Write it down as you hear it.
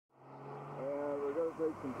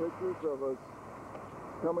take some pictures of us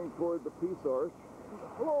coming toward the Peace Arch.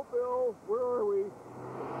 Hello, Bill. Where are we?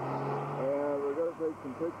 And we're going to take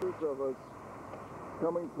some pictures of us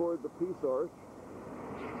coming toward the Peace Arch.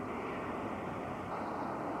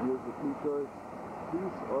 Here's the Peace Arch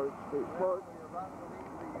State Park. We're about to leave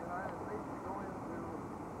the United States to go into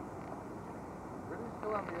British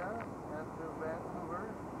Columbia and to Vancouver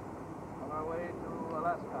on our way to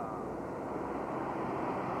Alaska.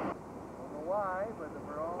 Don't know why, but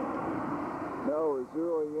we're all... Now we're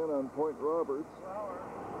zeroing in on Point Roberts,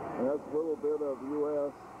 and that's a little bit of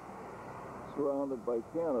U.S. surrounded by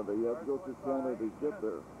Canada. You have to go through Canada to get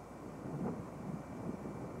there.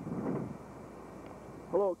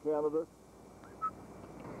 Hello, Canada.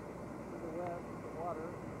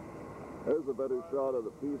 There's a better shot of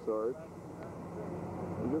the Peace Arch.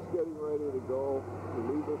 We're just getting ready to go to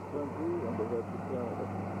leave this country and to head to Canada.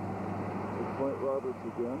 It's Point Roberts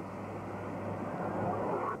again.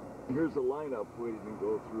 Here's the lineup waiting to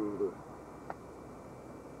go through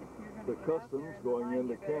the customs going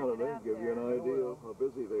into Canada. Give you an idea of how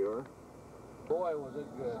busy they are. Boy, was it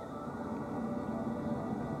good.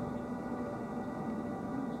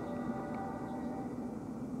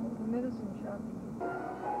 Medicine shopping.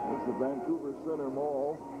 There's the Vancouver Center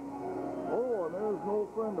Mall. Oh, and there's an old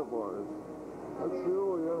friend of ours. Let's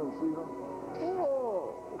zero in and see him.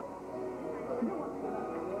 Oh!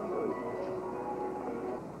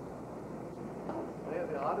 They have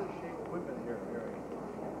the oddest shaped women here, Mary.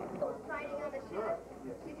 Riding on the ship.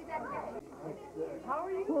 She did that section. How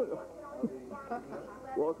are you?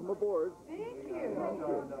 Welcome aboard. Thank you.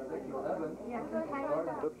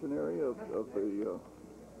 Reception area of the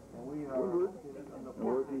Windard, and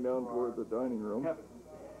working down toward the dining room.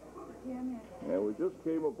 And we just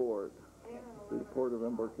came aboard the port of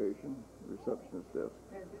embarkation, receptionist desk.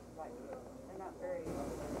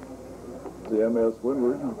 The MS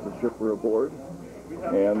Windward, the ship we're aboard,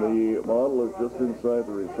 and the model is just inside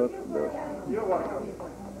the reception desk.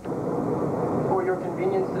 For your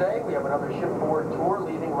convenience today, we have another shipboard tour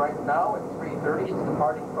leaving right now at 3:30. It's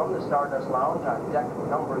departing from the Stardust Lounge on deck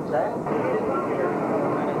number 10.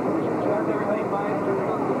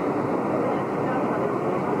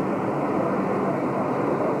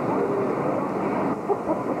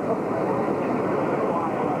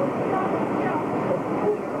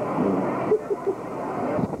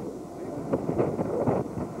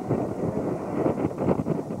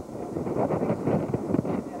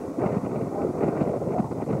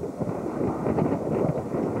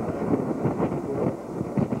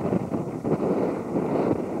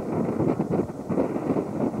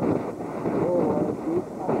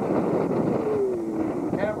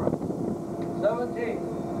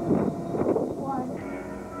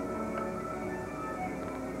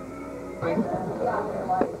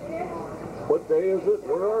 What day is it?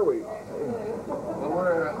 Where are we? Well,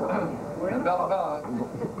 we're in Bella Bella.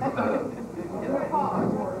 In the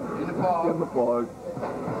fog. In the fog.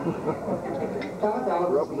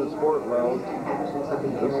 We're up in the Sport Lounge.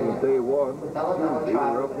 This is day one. Tuesday.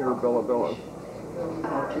 We're up near Bella Bella.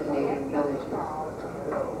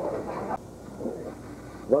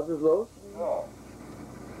 What is those?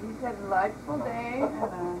 You said a delightful day and a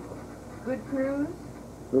good cruise.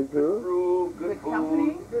 Good cruise? Good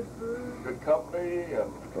company. Good food. Good company. And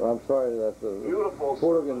well, I'm sorry that's a beautiful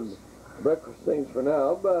Portugal breakfast things for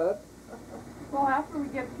now, but... Well, after we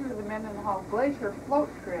get through the Mendenhall Glacier float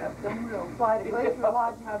trip, then we'll fly to Glacier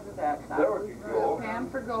Lodge. How does that sound? there we can go. Pan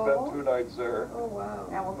for gold. Spend 2 nights there. Oh, wow.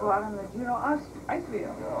 And we'll go out on the Juneau ice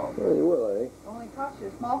wheel. Yeah. Well, you will, eh? Only cost you a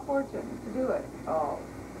small fortune to do it. Oh,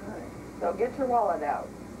 good. So get your wallet out.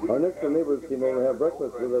 Our next door neighbors came over to have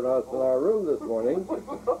breakfast with us in our room this morning.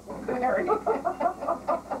 Very. We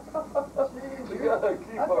gotta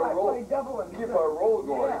keep our roll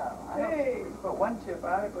going. Yeah, hey, put one chip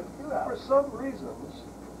out, it goes 2 out. For some reasons,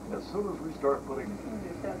 as soon as we start putting,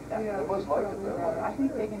 it was like it that way. I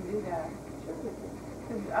think they can do that.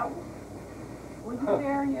 Were you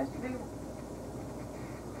there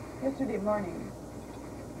yesterday morning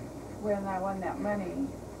when I won that money?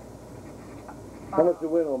 How much you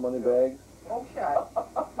win on money bags? Oh, shut.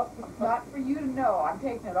 Not for you to know. I'm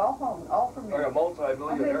taking it all home, all for me. Like a I'm going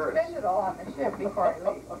multi-millionaire. to spend it all on the ship before I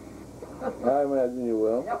leave. I imagine you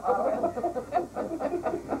will. Yep, I will.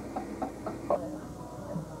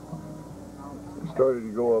 We started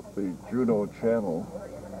to go up the Juneau Channel.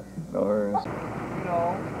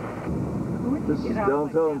 This is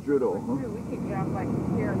downtown Juneau, huh? We could get off like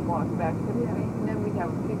here and walk back to the beach, and then we'd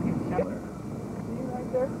have a picnic somewhere.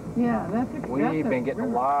 Yeah, that's We've been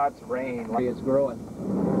getting lots of rain. It's growing.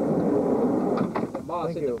 The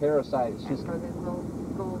moss is a parasite. It's just... For this little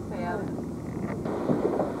gold fan.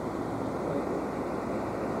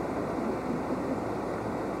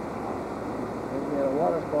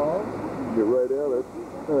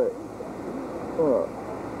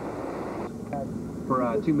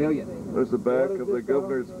 about 2 million. There's the back of the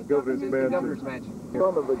governor's This mansion. is the governor's mansion.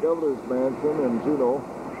 Front of the governor's mansion in Juneau.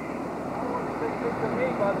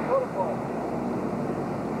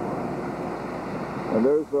 And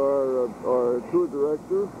there's our tour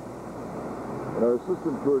director and our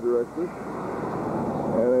assistant tour director.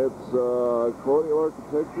 And it's colonial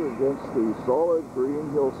architecture against the solid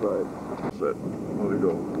green hillside. Set. There we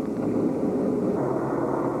go.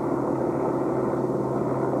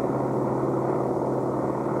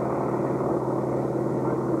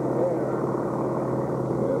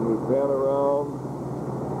 And we pan around.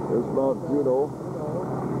 There's Mount Juneau.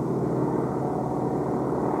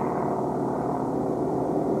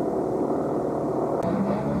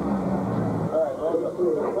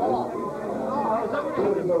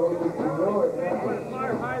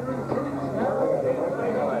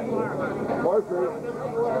 Marge.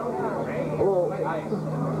 Hello.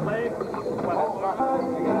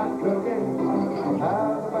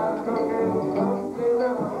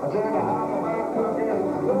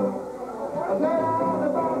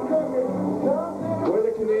 Where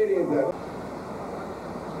the Canadians at?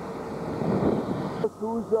 Look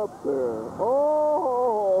who's up there.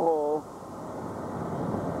 Oh!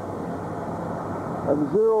 I'm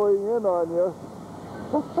zeroing in on you.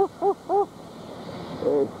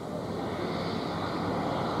 Hey.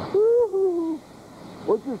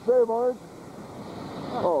 What'd you say, Marge?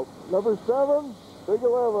 Oh, number 7, big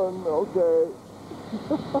 11. Okay.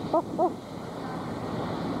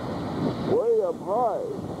 Way up high.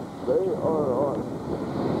 They are on.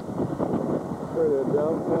 Straight in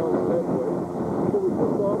downtown Medway. So we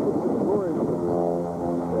just off with Victoria.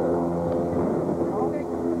 There.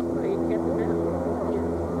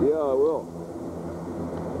 Yeah, I will.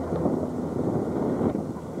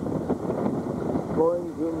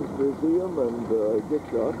 Corrington's Museum and gift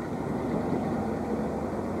shop.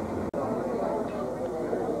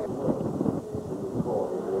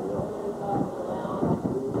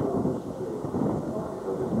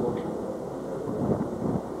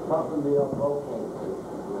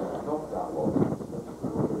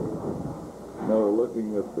 Now we're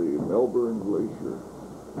looking at the Melbourne Glacier.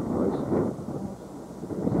 Nice view.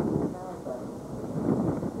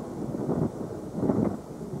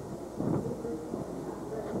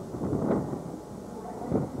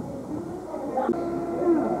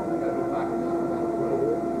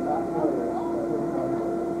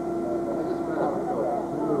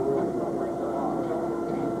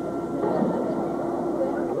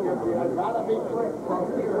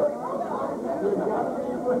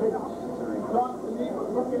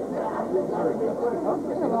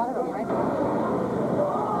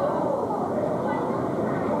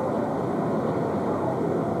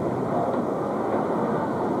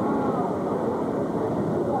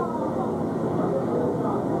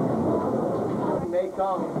 May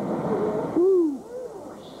come.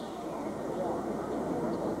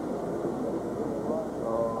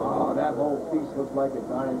 Oh, that whole piece looks like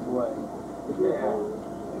it's on its way. Yeah.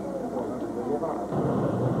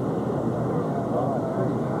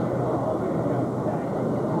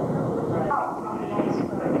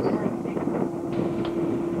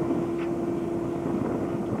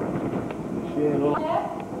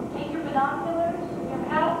 Take your binoculars, your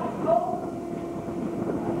hat, your coat.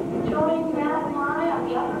 Join Matt and I on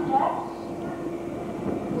the upper decks.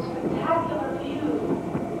 Spectacular view.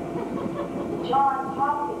 John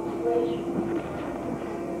Hopkins Glacier.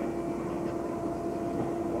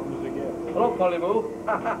 Hello, Polly Moo.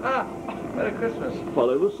 Merry Christmas.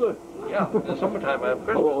 Polly, what's that? Yeah, in the summertime I have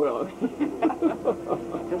Christmas. Oh, yeah.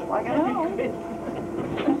 Just like I know.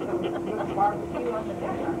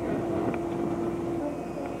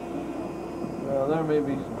 Well, there may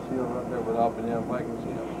be some seals right there, but up in there if I can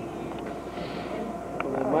see them.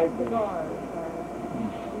 Well, there might be.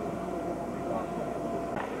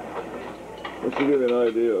 This will give you an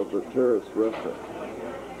idea of the terrace restaurant.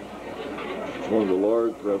 It's one of the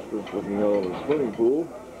large restaurants looking out on the swimming pool,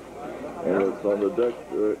 and it's on the deck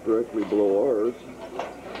directly below ours,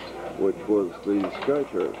 which was the Sky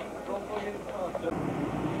Chart.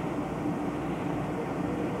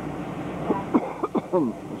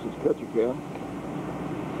 This is Ketchikan,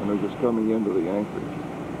 and they're just coming into the anchorage.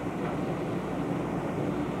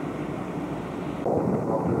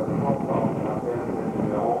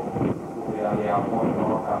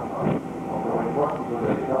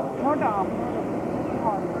 More down.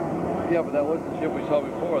 Yeah, but that was the ship we saw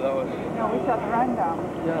before. That was... No, we shut the rundown.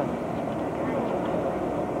 Yeah.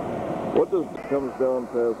 What does comes down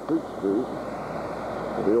past 6th Street,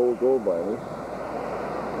 the old gold miners.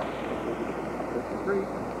 It's the creek.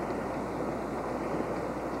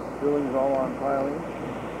 Buildings all on pilings.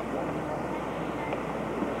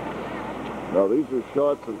 Now these are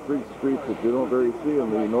shots of Creek Street that you don't very see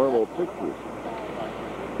in the normal pictures.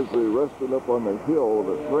 As they rested up on the hill,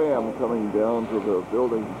 the tram coming down to the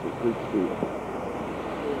buildings of Creek Street.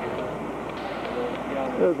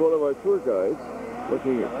 There's one of our tour guides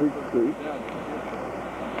looking at Creek Street.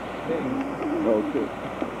 Okay.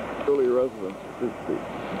 Early residents of Creek Street.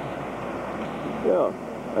 Yeah,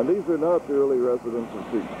 and these are not the early residents of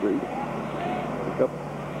Creek Street. A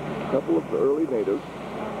couple of the early natives.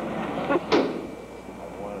 I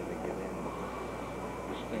wanted to get in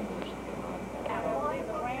distinguished.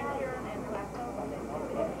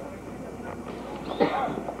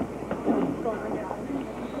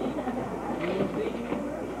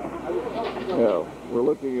 Yeah, we're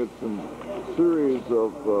looking at some series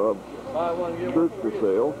of shirts for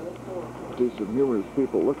sale. See some humorous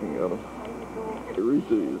people looking at them. Read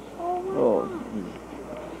these. Oh.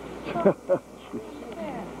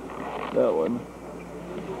 That one.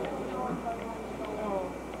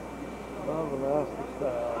 Oh, the master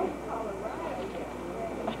style.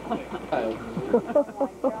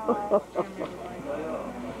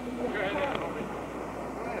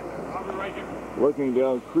 Looking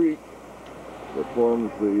down creek that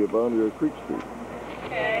forms the boundary of Creek Street.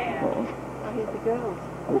 Okay. Oh, Here's the girls.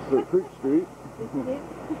 this is Creek Street.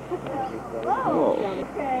 Oh.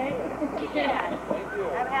 Okay. Yeah.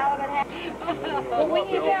 Well, when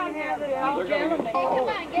you're down here, the gentlemen. Hey, come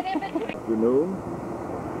on, get in between. Afternoon.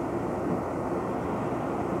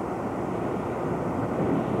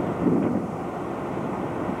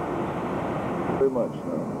 Very much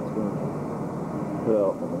now. It's going to head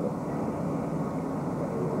out in a minute.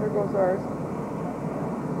 There goes ours.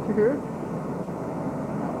 Did you hear it?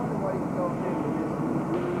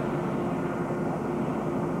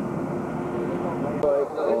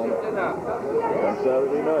 On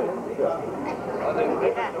Saturday night. Yeah.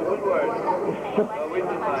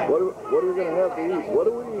 What are we going to have to eat? What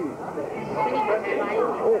do we eat?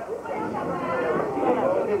 Oh.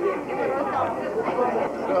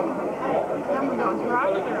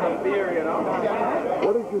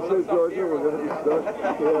 What did you say, Georgia? We're going to be stuck?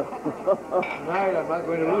 Yeah. Tonight I'm not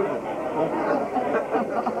going to lose it. I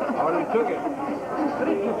already took it. Put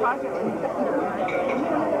it in your pocket.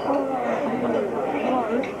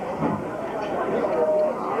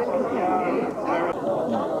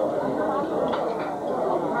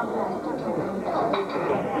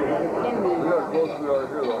 Look how close we are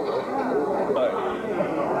here, though.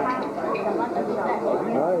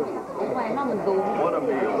 Hi. What a meal. What a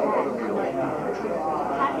meal.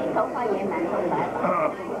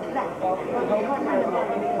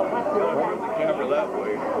 Camera that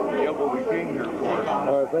way. Yeah, what we came here for.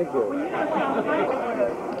 All right, thank you.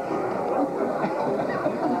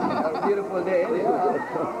 Beautiful day.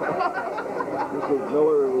 Mrs.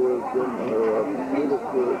 Miller, who has been her latest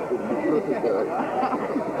tourist, is a terrific guy.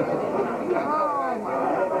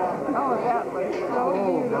 Oh, that was so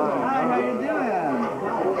beautiful. Hi, how you doing?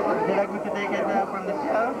 Would you like me to take it from the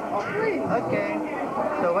shelf? Oh, please. Okay.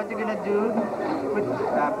 So what you're gonna do, put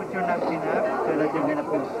your napkin up so that you're gonna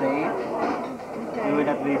feel safe. You will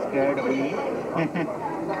not be scared of me.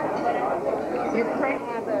 You crank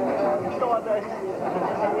the sawdust.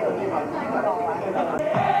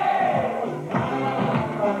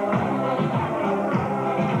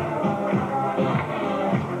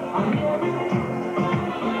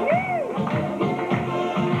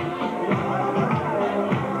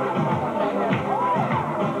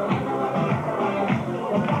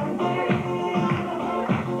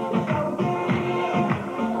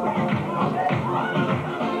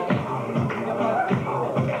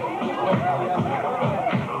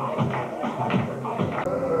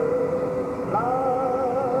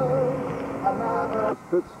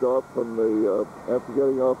 Pit stop from the after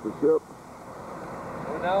getting off the ship.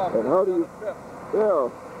 And how do you,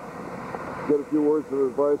 get a few words of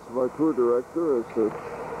advice from our tour director as to,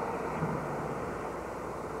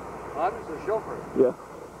 I'm just a chauffeur yeah,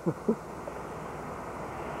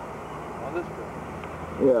 on this trip.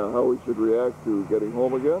 yeah, how we should react to getting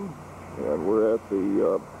home again. And we're at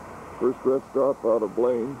the first rest stop out of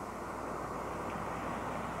Blaine.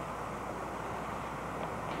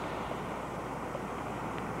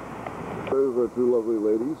 There's our two lovely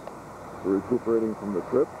ladies recuperating from the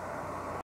trip.